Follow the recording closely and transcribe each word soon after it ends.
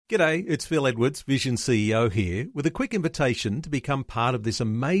G'day, it's Phil Edwards, Vision CEO here, with a quick invitation to become part of this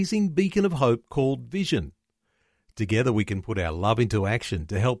amazing beacon of hope called Vision. Together we can put our love into action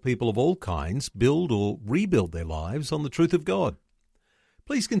to help people of all kinds build or rebuild their lives on the truth of God.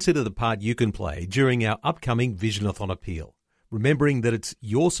 Please consider the part you can play during our upcoming Visionathon appeal, remembering that it's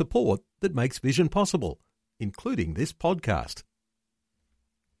your support that makes Vision possible, including this podcast.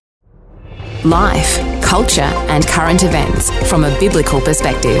 Life, culture and current events from a biblical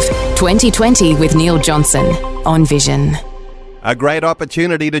perspective. 2020 with Neil Johnson on Vision. A great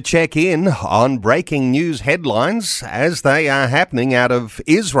opportunity to check in on breaking news headlines as they are happening out of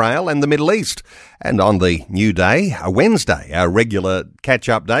Israel and the Middle East. And on the new day, a Wednesday, our regular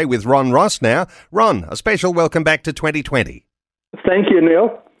catch-up day with Ron Ross now. Ron, a special welcome back to 2020. Thank you,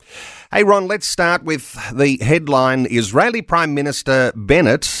 Neil. Hey, Ron, let's start with the headline. Israeli Prime Minister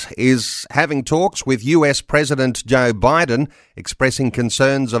Bennett is having talks with US President Joe Biden, expressing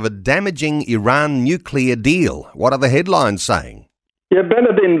concerns of a damaging Iran nuclear deal. What are the headlines saying? Yeah,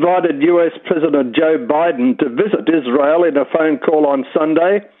 Bennett invited US President Joe Biden to visit Israel in a phone call on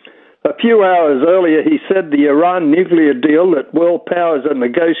Sunday. A few hours earlier, he said the Iran nuclear deal that world powers are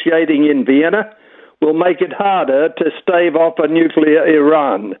negotiating in Vienna will make it harder to stave off a nuclear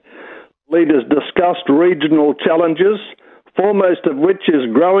Iran. Leaders discussed regional challenges, foremost of which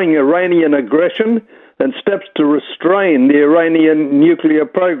is growing Iranian aggression and steps to restrain the Iranian nuclear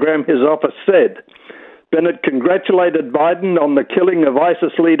program, his office said. Bennett congratulated Biden on the killing of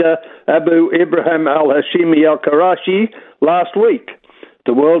ISIS leader Abu Ibrahim al-Hashimi al-Qurashi last week.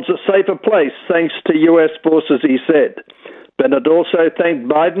 The world's a safer place thanks to US forces, he said. Bennett also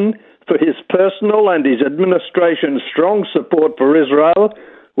thanked Biden for his personal and his administration's strong support for Israel,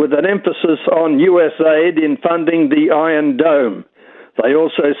 with an emphasis on US aid in funding the Iron Dome. They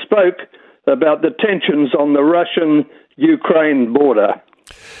also spoke about the tensions on the Russian-Ukraine border.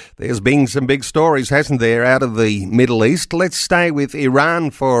 There's been some big stories, hasn't there, out of the Middle East. Let's stay with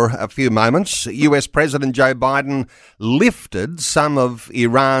Iran for a few moments. US President Joe Biden lifted some of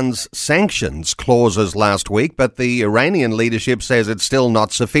Iran's sanctions clauses last week, but the Iranian leadership says it's still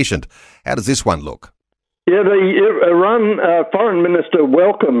not sufficient. How does this one look? Yeah, the Iran foreign minister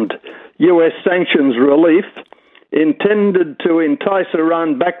welcomed US sanctions relief intended to entice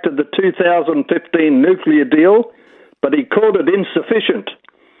Iran back to the 2015 nuclear deal, but he called it insufficient.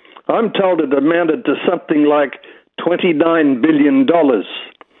 I'm told it amounted to something like $29 billion.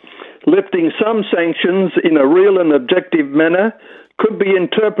 Lifting some sanctions in a real and objective manner could be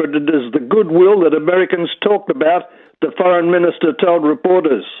interpreted as the goodwill that Americans talked about, the foreign minister told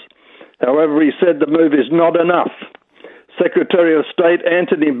reporters. However, he said the move is not enough. Secretary of State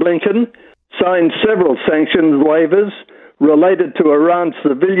Antony Blinken signed several sanctions waivers related to Iran's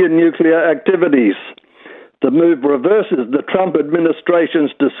civilian nuclear activities. The move reverses the Trump administration's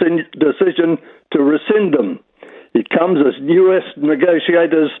decision to rescind them. It comes as U.S.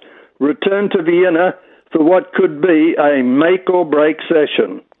 negotiators return to Vienna for what could be a make-or-break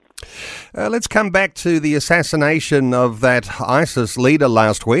session. Let's come back to the assassination of that ISIS leader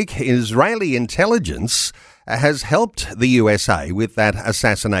last week. Israeli intelligence has helped the USA with that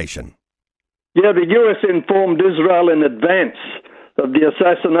assassination. Yeah, the US informed Israel in advance of the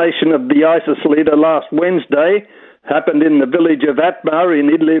assassination of the ISIS leader last Wednesday. Happened in the village of Atmar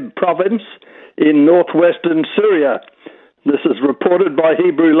in Idlib province in northwestern Syria. This is reported by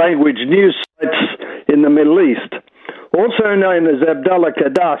Hebrew language news sites in the Middle East. Also known as Abdullah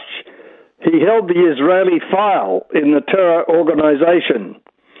Kadash, he held the Israeli file in the terror organization.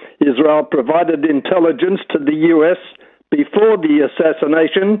 Israel provided intelligence to the U.S. before the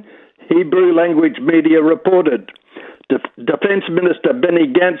assassination, Hebrew language media reported. Defense Minister Benny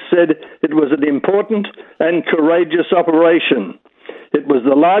Gantz said it was an important and courageous operation. It was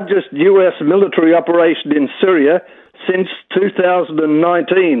the largest U.S. military operation in Syria since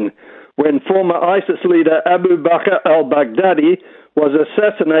 2019, when former ISIS leader Abu Bakr al-Baghdadi was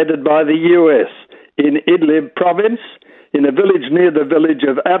assassinated by the US in Idlib province, in a village near the village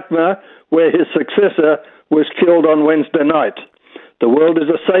of Atmar, where his successor was killed on Wednesday night. The world is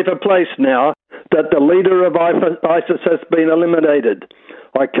a safer place now that the leader of ISIS has been eliminated.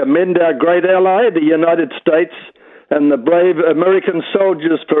 I commend our great ally, the United States, and the brave American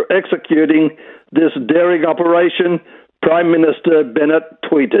soldiers for executing this daring operation, Prime Minister Bennett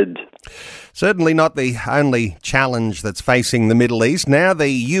tweeted. Certainly not the only challenge that's facing the Middle East. Now the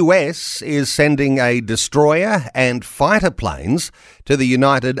US is sending a destroyer and fighter planes to the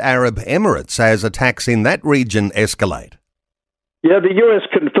United Arab Emirates as attacks in that region escalate. Yeah, the US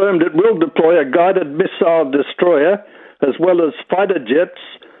confirmed it will deploy a guided missile destroyer as well as fighter jets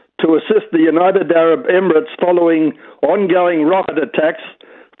to assist the United Arab Emirates following ongoing rocket attacks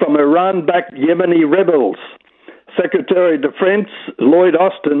from Iran-backed Yemeni rebels. Secretary of Defense Lloyd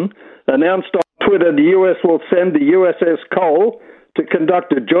Austin announced on Twitter the US will send the USS Cole to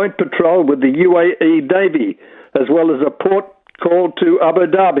conduct a joint patrol with the UAE Navy, as well as a port call to Abu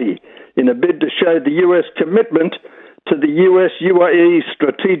Dhabi, in a bid to show the US commitment to the US-UAE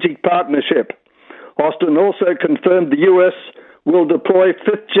strategic partnership. Austin also confirmed the US will deploy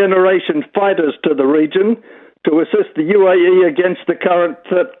fifth-generation fighters to the region to assist the UAE against the current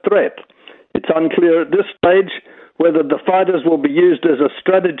threat. It's unclear at this stage whether the fighters will be used as a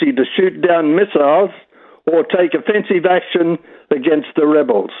strategy to shoot down missiles or take offensive action against the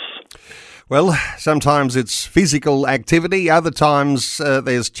rebels. Well, sometimes it's physical activity, other times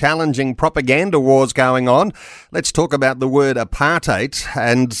there's challenging propaganda wars going on. Let's talk about the word apartheid.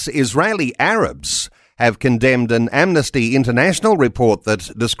 And Israeli Arabs have condemned an Amnesty International report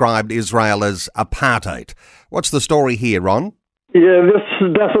that described Israel as apartheid. What's the story here, Ron? Yeah,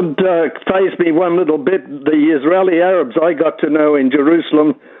 this doesn't faze me one little bit. The Israeli Arabs I got to know in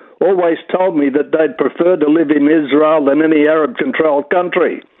Jerusalem always told me that they'd prefer to live in Israel than any Arab-controlled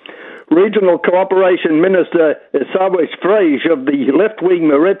country. Regional Cooperation Minister Isawish Frege of the left-wing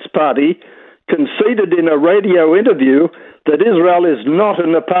Meretz Party conceded in a radio interview that Israel is not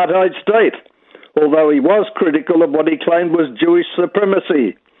an apartheid state, although he was critical of what he claimed was Jewish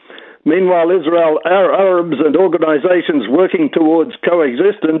supremacy. Meanwhile, Arabs and organizations working towards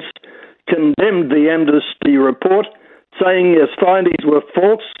coexistence condemned the Amnesty report, saying his findings were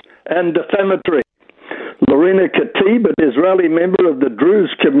false and defamatory. Lorena Khatib, an Israeli member of the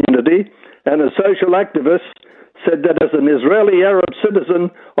Druze community and a social activist, said that as an Israeli Arab citizen,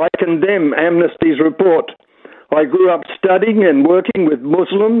 I condemn Amnesty's report. I grew up studying and working with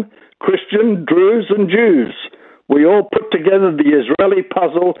Muslim, Christian, Druze and Jews. We all put together the Israeli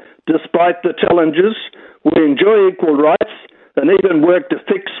puzzle despite the challenges. We enjoy equal rights and even work to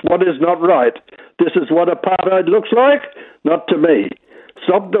fix what is not right. This is what apartheid looks like? Not to me.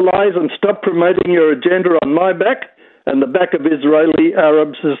 Stop the lies and stop promoting your agenda on my back and the back of Israeli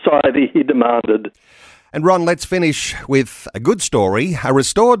Arab society, he demanded. And Ron, let's finish with a good story. A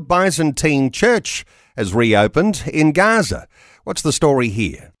restored Byzantine church has reopened in Gaza. What's the story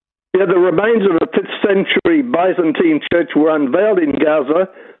here? Yeah, the remains of a 5th century Byzantine church were unveiled in Gaza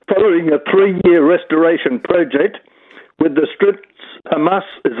following a 3-year restoration project, with the strict Hamas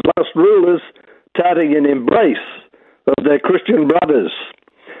Islamist rulers touting an embrace of their Christian brothers.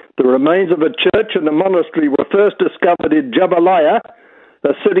 The remains of a church and a monastery were first discovered in Jabalia,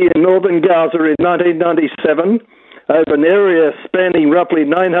 a city in northern Gaza, in 1997, over an area spanning roughly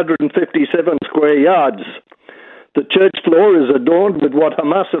 957 square yards. The church floor is adorned with what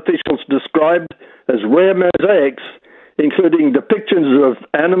Hamas officials described as rare mosaics, including depictions of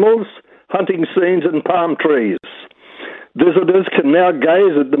animals, hunting scenes and palm trees. Visitors can now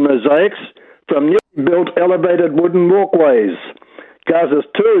gaze at the mosaics from newly built elevated wooden walkways. Gaza's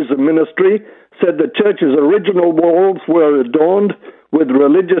tourism ministry said the church's original walls were adorned with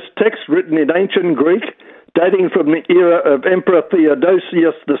religious texts written in ancient Greek, dating from the era of Emperor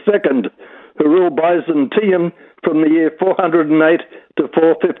Theodosius II, who ruled Byzantium from the year 408 to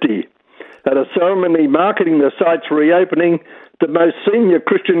 450. At a ceremony marking the site's reopening, the most senior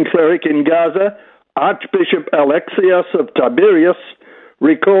Christian cleric in Gaza, Archbishop Alexios of Tiberias,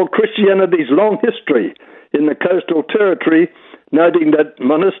 recalled Christianity's long history in the coastal territory, noting that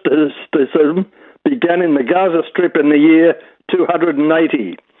monasticism began in the Gaza Strip in the year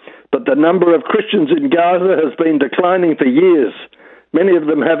 280. But the number of Christians in Gaza has been declining for years, many of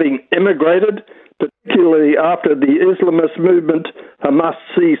them having immigrated, particularly after the Islamist movement Hamas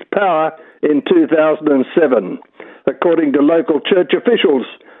seized power in 2007. According to local church officials,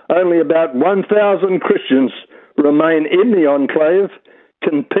 only about 1,000 Christians remain in the enclave,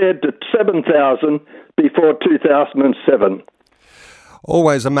 compared to 7,000 before 2007.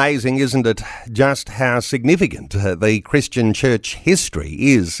 Always amazing, isn't it, just how significant the Christian church history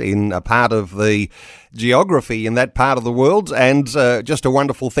is in a part of the geography in that part of the world, and just a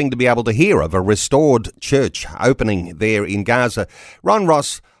wonderful thing to be able to hear of a restored church opening there in Gaza. Ron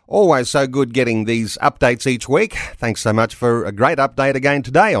Ross, always so good getting these updates each week. Thanks so much for a great update again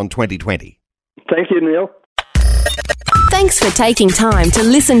today on 2020. Thank you, Neil. Thanks for taking time to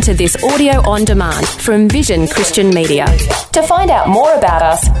listen to this audio on demand from Vision Christian Media. To find out more about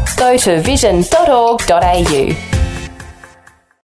us, go to vision.org.au.